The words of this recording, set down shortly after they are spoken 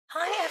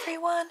Hi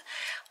everyone,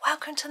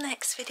 welcome to the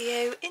next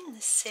video in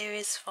this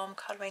series from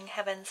Colouring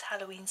Heaven's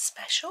Halloween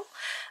special.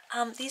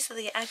 These are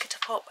the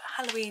Agotapop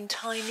Halloween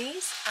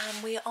Tinies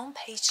and we are on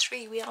page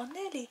 3. We are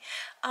nearly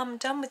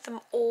done with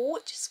them all,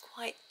 which is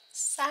quite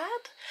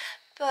sad,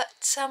 but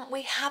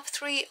we have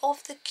 3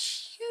 of the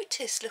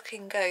cutest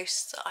looking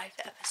ghosts that I've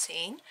ever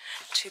seen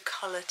to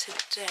colour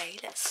today.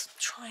 Let's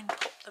try and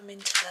pop them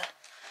into the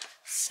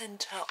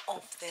centre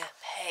of the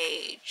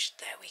page.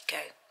 There we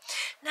go.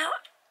 Now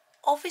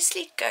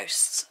obviously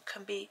ghosts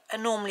can be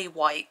normally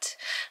white,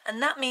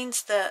 and that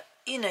means that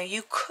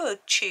you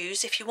could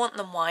choose, if you want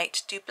them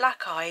white, do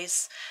black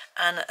eyes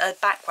and a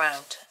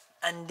background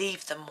and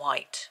leave them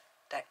white.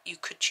 That you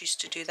could choose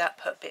to do that,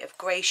 put a bit of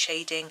grey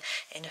shading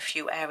in a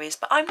few areas,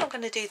 but I'm not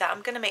going to do that.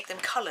 I'm going to make them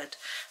coloured.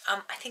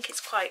 I think it's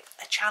quite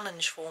a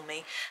challenge for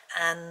me,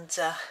 and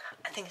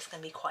I think it's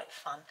going to be quite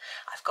fun.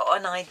 I've got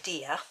an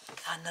idea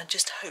and I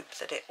just hope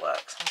that it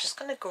works. I'm just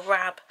going to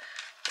grab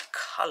the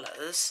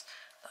colours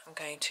that I'm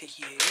going to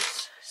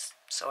use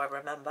so I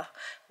remember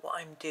what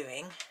I'm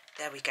doing.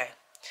 There we go.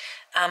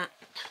 And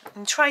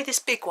try this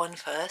big one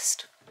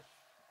first.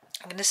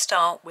 I'm going to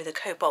start with a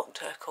cobalt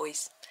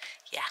turquoise.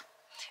 Yeah,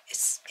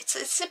 it's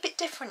a bit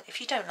different. If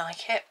you don't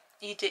like it,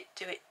 you do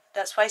it.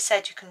 That's why I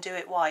said you can do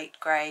it white,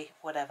 grey,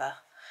 whatever,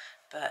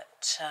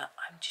 but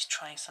I'm just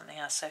trying something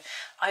else. So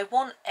I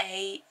want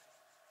a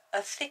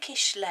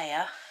thickish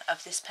layer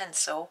of this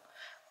pencil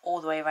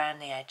all the way around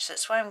the edge. So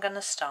that's where I'm going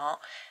to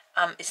start.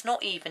 It's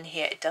not even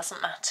here, it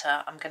doesn't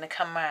matter. I'm going to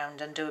come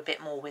round and do a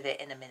bit more with it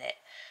in a minute,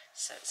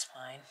 so it's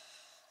fine.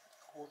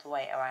 All the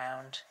way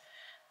around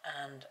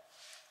and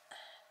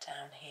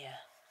down here.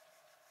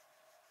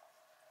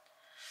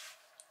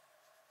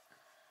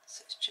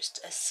 So it's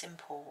just a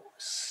simple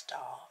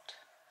start.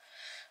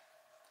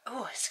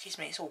 Oh, excuse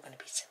me, it's all going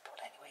to be simple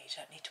anyway, you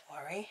don't need to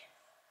worry.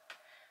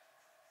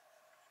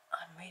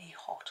 I'm really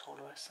hot all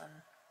of a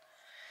sudden.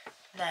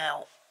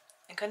 Now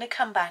I'm going to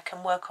come back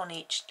and work on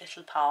each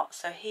little part.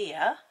 So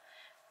here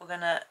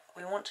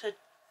we want to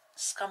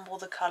scumble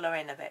the colour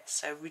in a bit,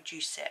 so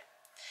reduce it.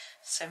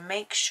 So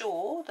make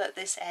sure that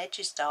this edge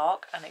is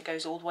dark and it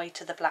goes all the way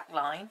to the black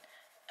line,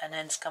 and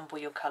then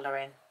scumble your colour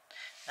in.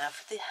 Now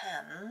for the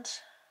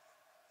hand,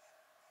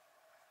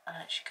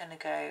 I'm actually going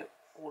to go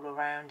all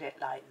around it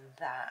like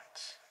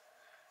that.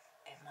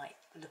 It might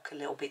look a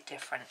little bit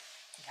different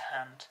in the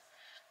hand.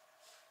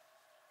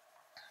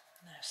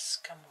 Now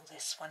scumble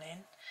this one in.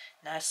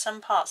 Now some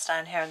parts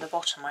down here in the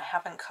bottom I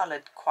haven't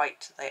coloured quite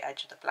to the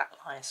edge of the black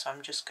line, so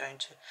I'm just going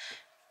to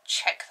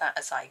check that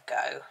as I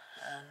go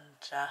and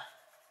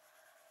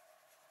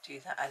do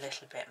that a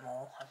little bit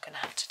more. I'm going to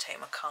have to take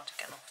my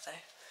cardigan off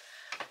though.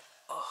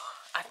 Oh,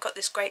 I've got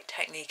this great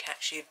technique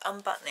actually of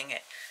unbuttoning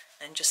it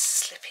and just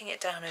slipping it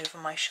down over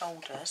my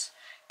shoulders,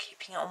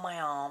 keeping it on my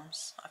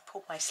arms. I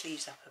pulled my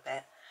sleeves up a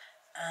bit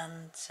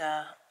and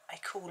I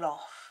cool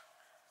off.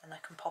 And I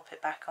can pop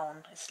it back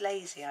on. It's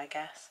lazy, I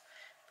guess,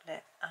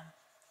 but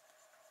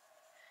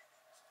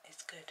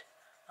it's good.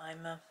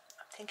 I'm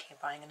thinking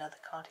of buying another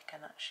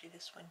cardigan actually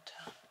this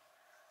winter.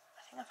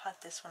 I think I've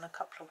had this one a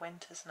couple of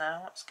winters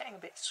now. It's getting a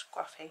bit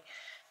scruffy.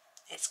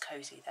 It's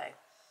cosy though,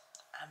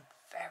 and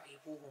very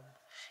warm.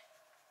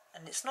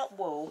 And it's not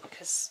wool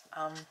because,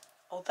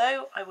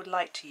 although I would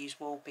like to use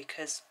wool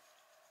because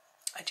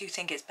I do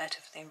think it's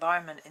better for the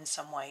environment in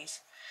some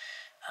ways.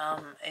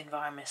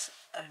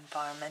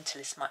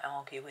 Environmentalists might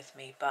argue with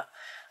me, but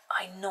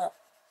I'm not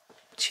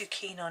too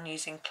keen on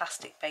using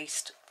plastic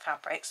based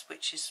fabrics,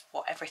 which is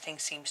what everything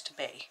seems to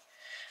be,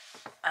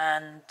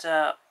 and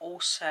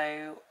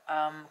also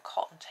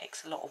cotton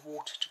takes a lot of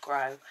water to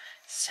grow,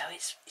 so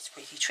it's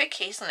really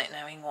tricky, isn't it,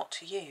 knowing what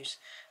to use.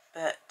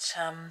 But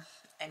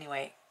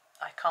anyway,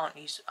 I can't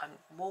use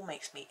wool,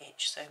 makes me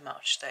itch so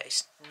much that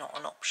it's not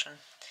an option.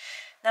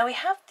 Now we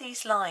have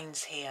these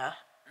lines here.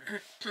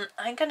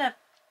 I'm gonna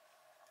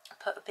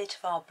put a bit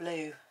of our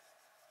blue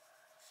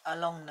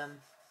along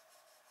them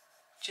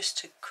just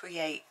to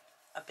create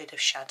a bit of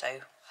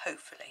shadow,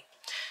 hopefully.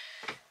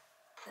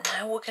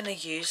 Now we're going to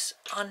use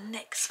our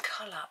next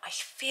colour. I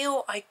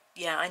feel I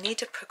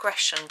need a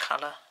progression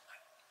colour.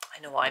 I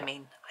know what I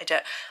mean.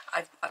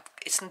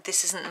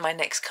 This isn't my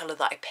next colour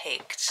that I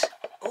picked.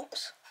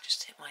 Oops, I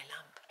just hit my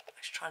lamp. I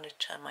was trying to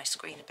turn my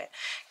screen a bit.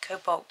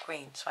 Cobalt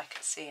green so I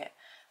could see it.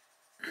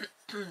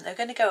 They're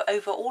going to go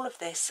over all of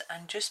this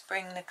and just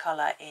bring the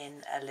colour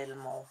in a little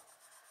more.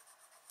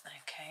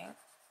 Okay,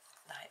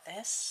 like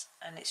this,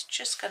 and it's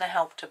just going to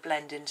help to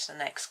blend into the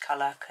next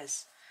colour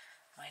because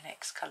my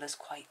next colour is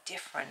quite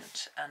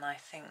different, and I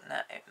think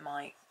that it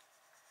might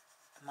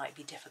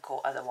be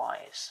difficult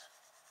otherwise.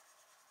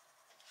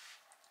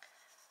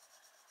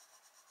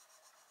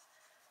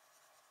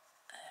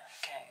 There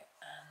we go,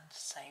 and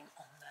same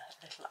on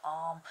the little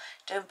arm.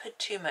 Don't put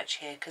too much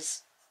here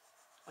because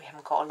we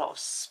haven't got a lot of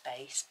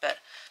space, but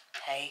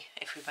hey,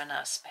 if we run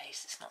out of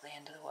space, it's not the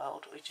end of the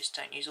world. We just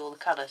don't use all the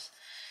colours.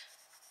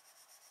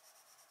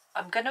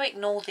 I'm going to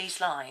ignore these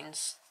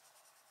lines.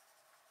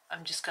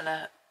 I'm just going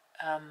to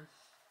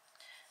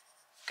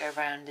go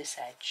around this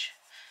edge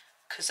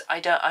because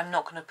I'm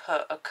not going to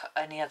put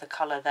any other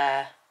colour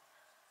there.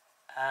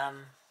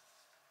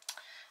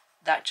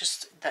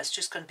 That's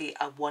just going to be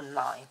a one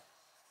line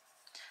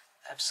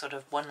of sort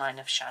of one line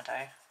of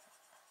shadow.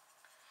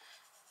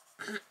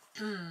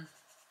 I'm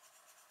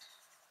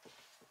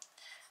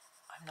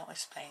not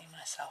explaining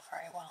myself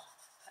very well.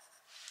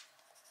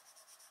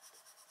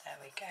 There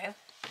we go.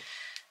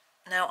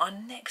 Now our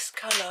next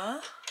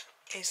colour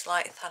is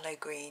light phthalo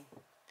green.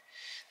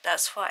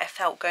 That's why I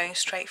felt going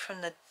straight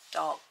from the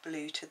dark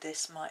blue to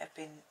this might have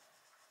been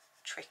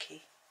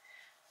tricky.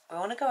 We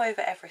want to go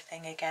over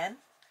everything again,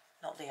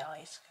 not the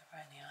eyes, go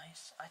around the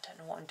eyes. I don't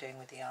know what I'm doing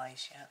with the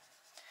eyes yet.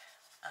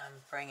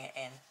 Bring it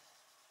in.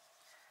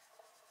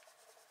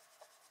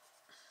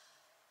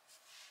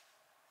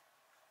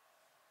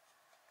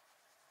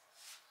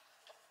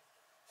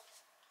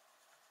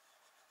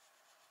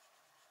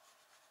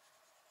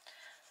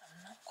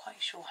 I'm not quite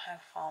sure how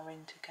far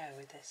in to go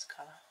with this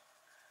colour.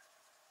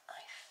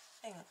 I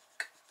think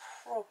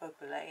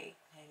probably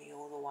nearly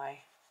all the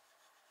way.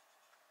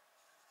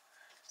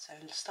 So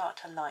start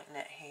to lighten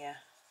it here.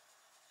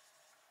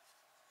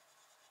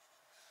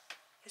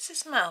 Is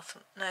his mouth?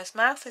 No, his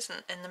mouth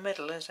isn't in the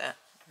middle, is it?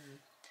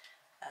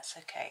 That's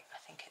okay. I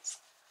think it's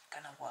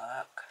going to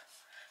work.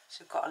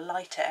 So we've got a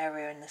lighter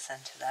area in the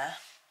centre there.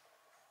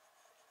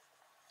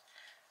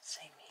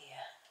 Same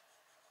here.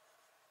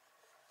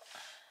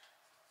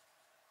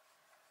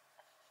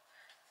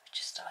 I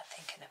just started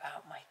thinking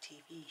about my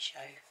TV show.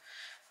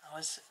 I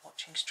was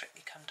watching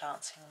Strictly Come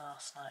Dancing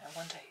last night. I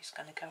wonder who's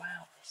going to go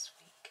out this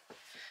week.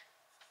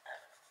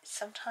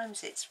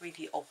 Sometimes it's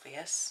really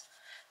obvious,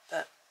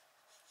 but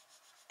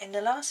in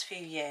the last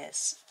few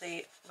years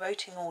the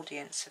voting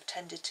audience have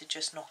tended to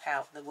just knock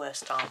out the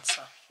worst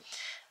dancer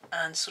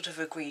and sort of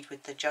agreed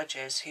with the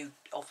judges, who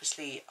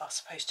obviously are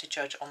supposed to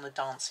judge on the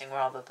dancing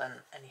rather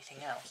than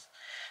anything else.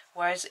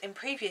 Whereas in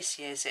previous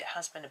years it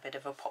has been a bit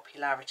of a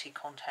popularity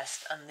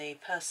contest, and the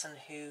person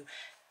who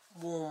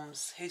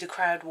the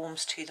crowd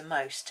warms to the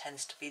most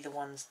tends to be the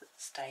ones that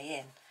stay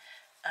in.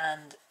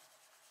 And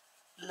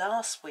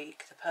last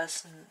week the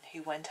person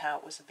who went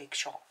out was a big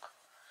shock.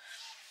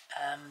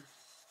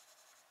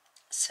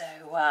 So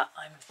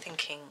I'm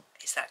thinking,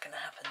 is that going to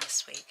happen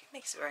this week? It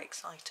makes it very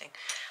exciting.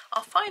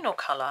 Our final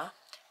colour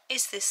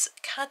is this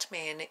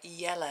cadmium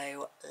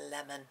yellow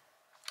lemon.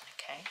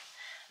 Okay,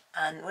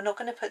 and we're not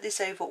going to put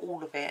this over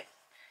all of it,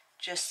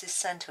 just this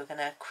centre. We're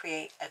going to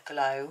create a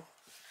glow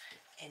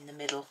in the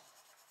middle,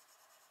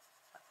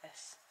 like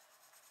this.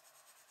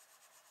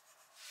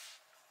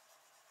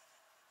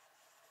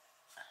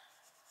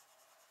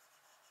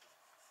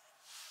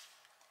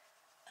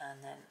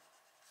 And then,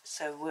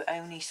 so we're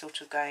only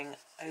sort of going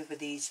over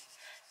this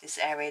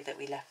area that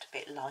we left a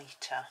bit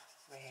lighter,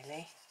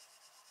 really.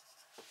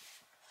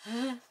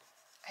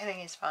 I think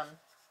it's fun.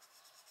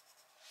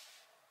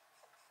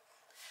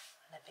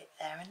 And a bit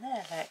there and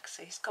there, look.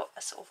 So he's got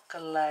a sort of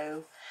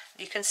glow.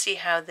 You can see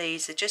how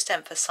these are just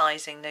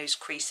emphasising those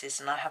creases,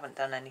 and I haven't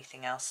done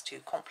anything else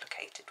too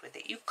complicated with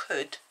it. You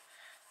could,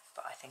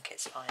 but I think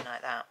it's fine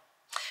like that.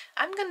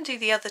 I'm going to do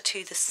the other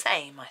two the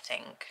same, I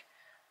think.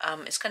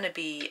 It's going to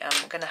be,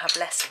 I'm going to have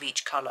less of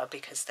each colour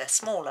because they're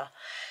smaller,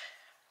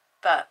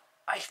 but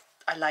I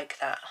like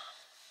that.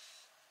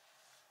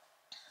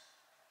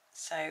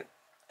 So,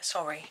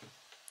 sorry,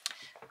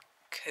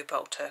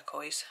 cobalt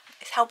turquoise.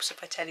 It helps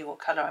if I tell you what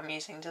colour I'm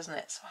using, doesn't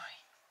it? Sorry.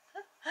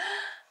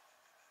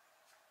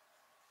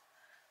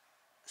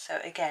 So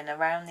again,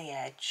 around the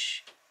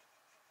edge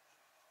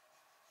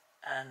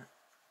and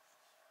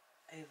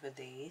over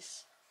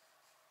these,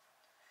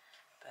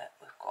 but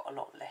we've got a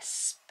lot less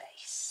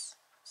space.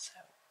 So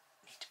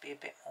we need to be a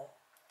bit more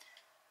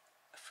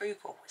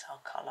frugal with our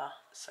colour.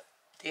 So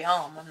the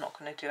arm I'm not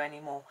going to do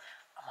anymore.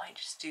 I might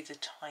just do the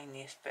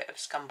tiniest bit of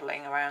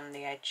scumbling around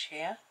the edge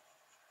here,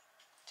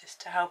 just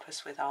to help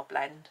us with our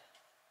blend.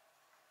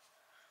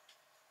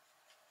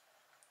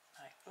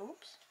 Like,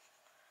 oops,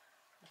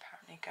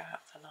 apparently go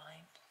out the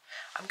line.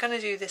 I'm going to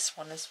do this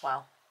one as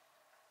well.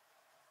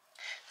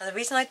 Now the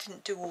reason I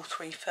didn't do all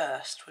three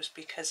first was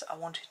because I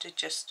wanted to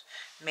just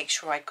make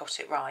sure I got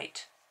it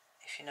right,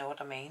 if you know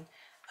what I mean.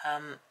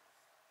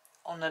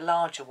 On the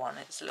larger one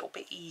it's a little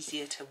bit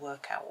easier to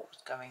work out what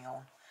was going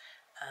on,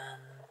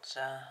 and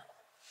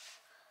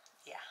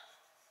yeah,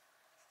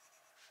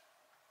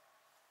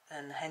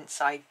 and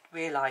hence I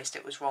realised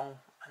it was wrong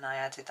and I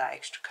added that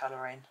extra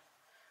colour in.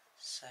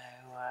 So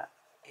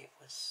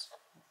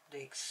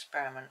the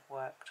experiment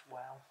worked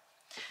well.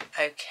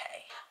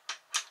 Okay,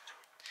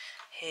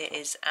 here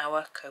is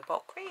our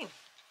cobalt green.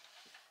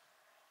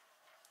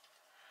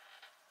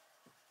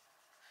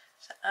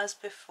 So as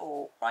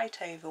before, right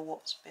over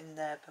what's been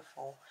there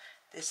before.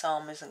 This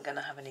arm isn't going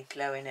to have any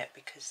glow in it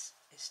because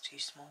it's too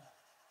small.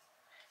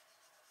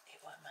 It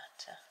won't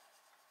matter.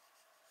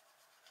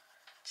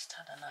 Just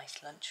had a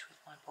nice lunch with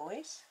my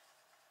boys.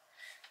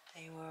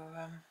 They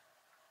were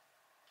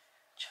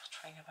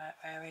chattering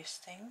about various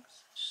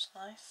things, which is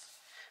nice.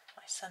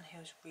 My son, who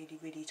was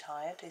really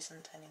tired,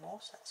 isn't anymore,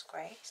 so that's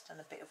great. He's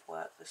done a bit of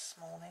work this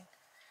morning.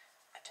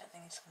 I don't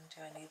think he's going to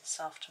do any this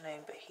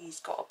afternoon, but he's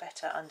got a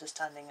better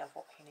understanding of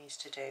what he needs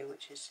to do,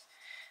 which is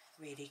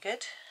really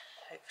good.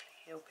 Hopefully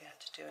he'll be able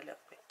to do a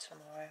little bit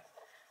tomorrow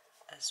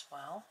as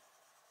well.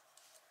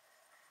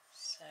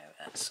 So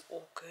that's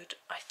all good.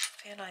 I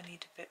feel I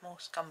need a bit more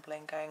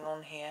scumbling going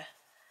on here,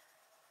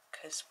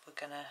 because we're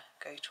going to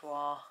go to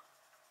our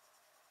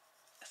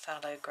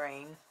phthalo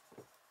green.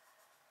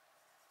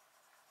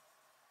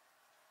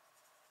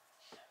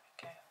 There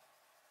we go.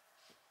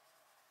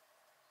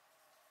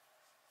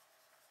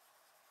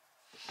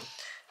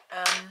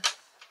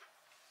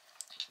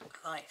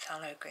 Light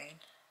phthalo green.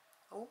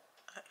 Oh,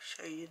 I'll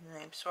show you the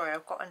name. Sorry,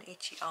 I've got an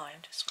itchy eye.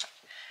 I'm just.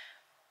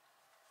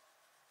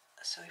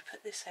 So we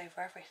put this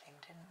over everything,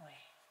 didn't we?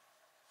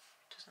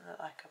 It doesn't look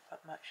like I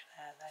put much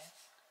there though.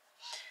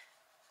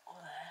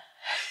 Or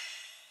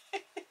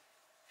there.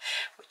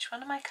 Which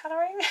one am I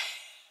colouring?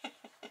 They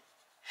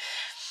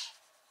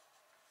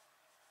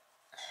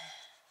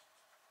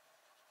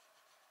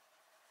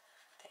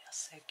are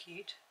so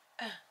cute.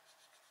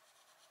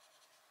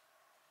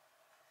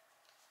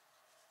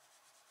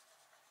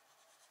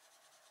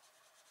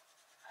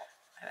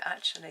 I'm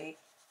actually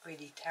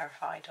really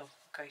terrified of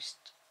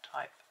ghost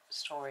type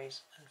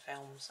stories and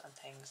films and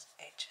things.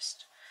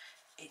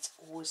 It's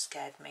always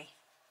scared me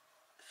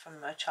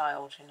from a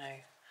child, you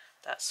know,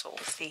 that sort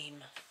of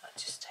theme. I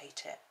just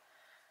hate it.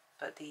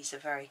 But these are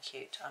very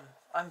cute.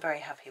 I'm very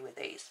happy with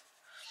these.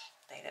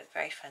 They look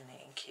very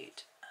friendly and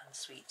cute and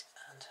sweet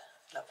and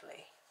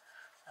lovely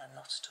and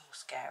not at all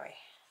scary.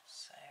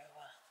 So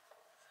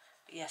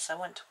but yes, I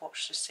went to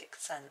watch The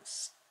Sixth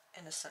Sense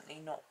innocently,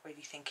 not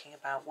really thinking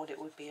about what it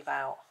would be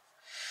about.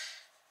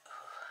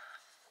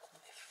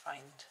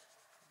 It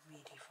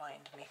really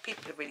frightened me.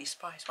 People are really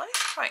surprised. Why does it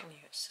frighten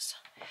you? It's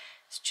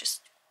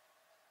just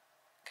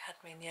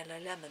cadmium yellow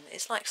lemon.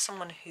 It's like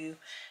someone who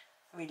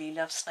really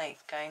loves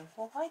snakes going,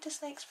 well, why do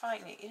snakes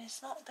frighten you?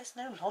 It's not, there's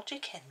no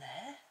logic in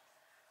there.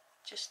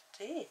 It just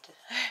did.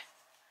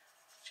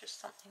 Just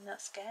something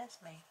that scares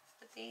me.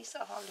 But these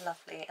are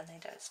lovely and they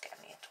don't scare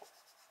me at all.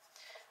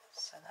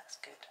 So that's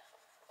good.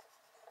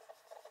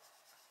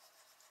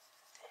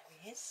 There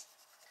he is.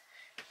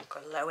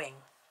 Glowing.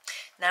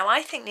 Now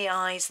I think the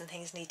eyes and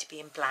things need to be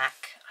in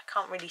black. I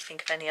can't really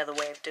think of any other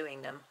way of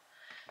doing them.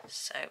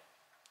 So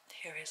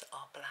here is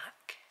our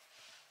black.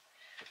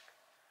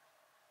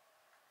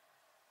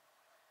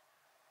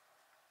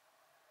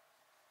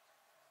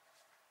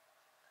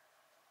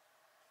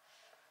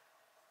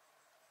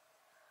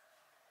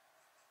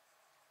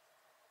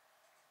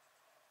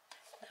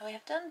 Now I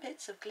have done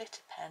bits of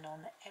glitter pen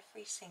on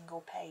every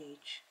single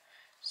page.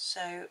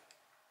 So,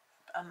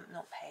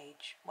 not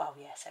page, well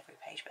yes, every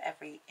page, but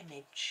every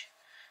image.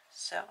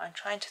 So I'm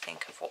trying to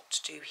think of what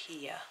to do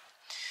here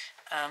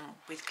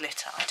with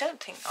glitter. I don't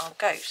think our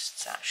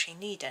ghosts actually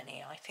need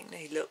any. I think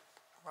they look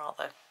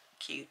rather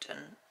cute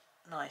and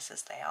nice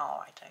as they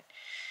are.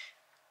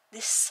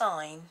 This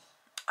sign,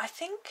 I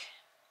think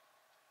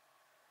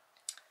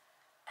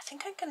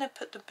I'm going to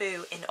put the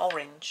boo in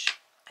orange.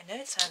 I know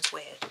it sounds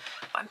weird,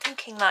 but I'm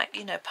thinking like,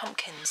 you know,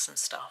 pumpkins and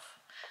stuff.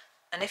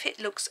 And if it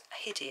looks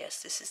hideous,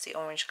 this is the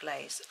orange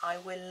glaze, I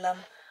will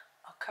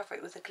I'll cover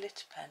it with a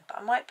glitter pen, but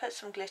I might put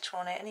some glitter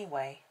on it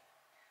anyway.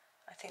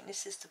 I think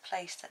this is the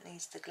place that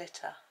needs the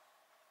glitter.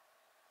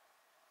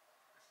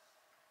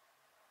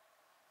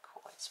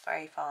 Cool, it's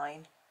very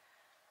fine.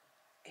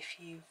 If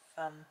you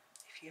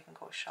haven't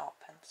got a sharp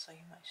pencil,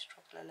 you might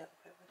struggle a little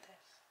bit with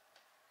this.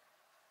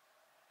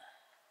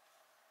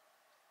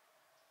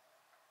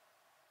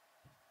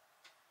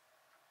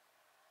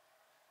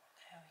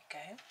 There we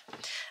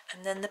go.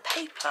 And then the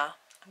paper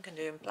I'm going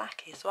to do in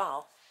black as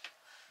well,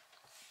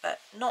 but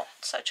not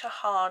such a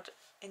hard,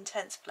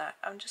 intense black.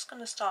 I'm just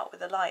going to start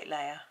with a light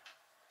layer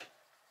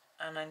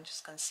and I'm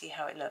just going to see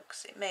how it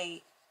looks. It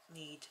may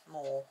need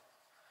more,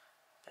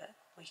 but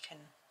we can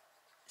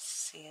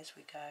see as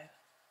we go.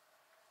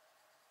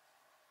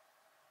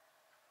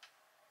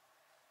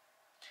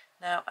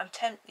 Now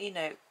you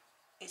know,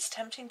 it's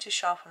tempting to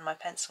sharpen my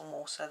pencil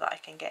more so that I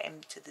can get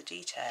into the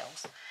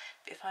details,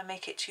 but if I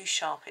make it too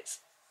sharp, it's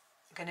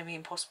going to be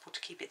impossible to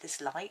keep it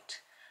this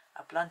light.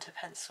 A blunter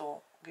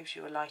pencil gives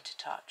you a lighter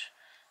touch,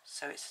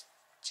 so it's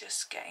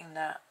just getting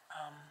that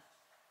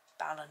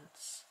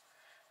balance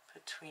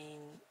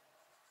between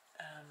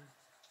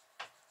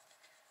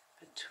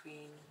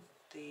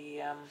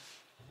the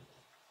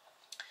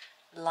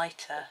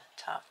lighter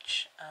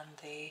touch and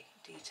the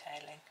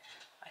detailing.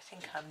 I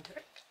think I'm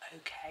doing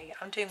okay.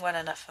 I'm doing well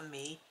enough for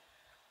me,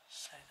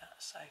 so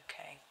that's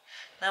okay.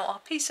 Now our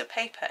piece of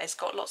paper has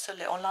got lots of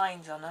little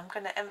lines on. I'm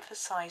going to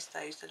emphasize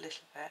those a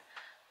little bit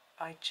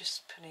by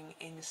just putting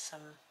in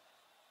some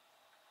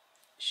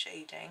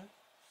shading.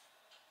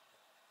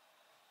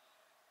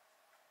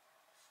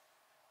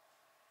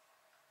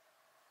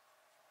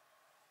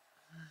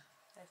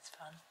 It's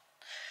fun.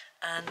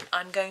 And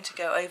I'm going to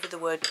go over the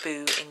word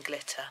boo in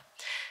glitter.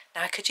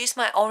 Now I could use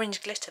my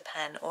orange glitter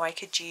pen or I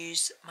could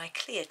use my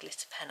clear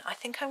glitter pen. I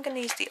think I'm going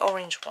to use the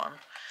orange one.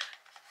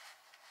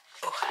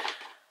 Oh.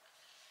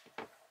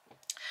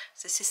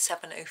 So this is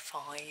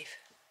 705.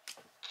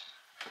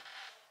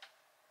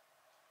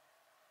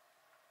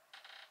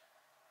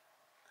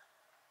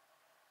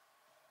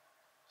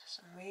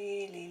 Doesn't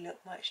really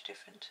look much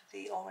different to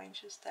the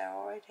oranges there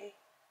already.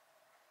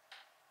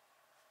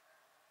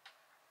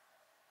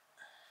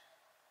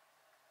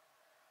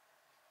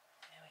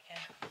 There we go.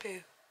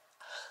 Boo.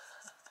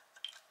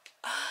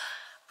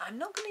 I'm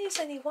not going to use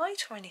any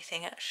white or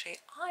anything actually.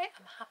 I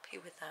am happy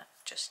with that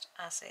just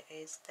as it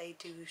is. They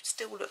do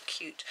still look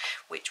cute,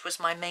 which was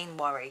my main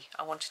worry.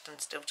 I wanted them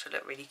still to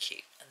look really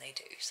cute, and they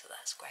do, so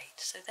that's great.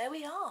 So there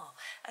we are.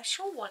 A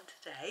short one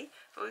today,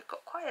 but we've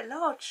got quite a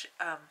large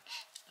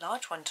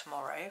one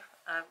tomorrow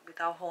with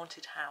our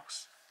haunted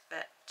house.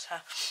 But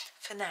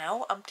for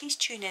now, please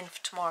tune in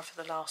for tomorrow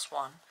for the last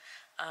one.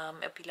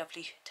 It'll be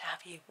lovely to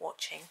have you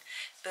watching,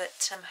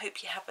 but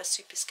hope you have a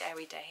super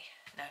scary day.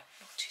 No,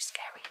 not too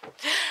scary.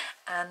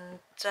 And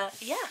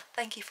yeah,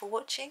 thank you for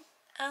watching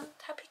and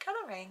happy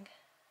colouring.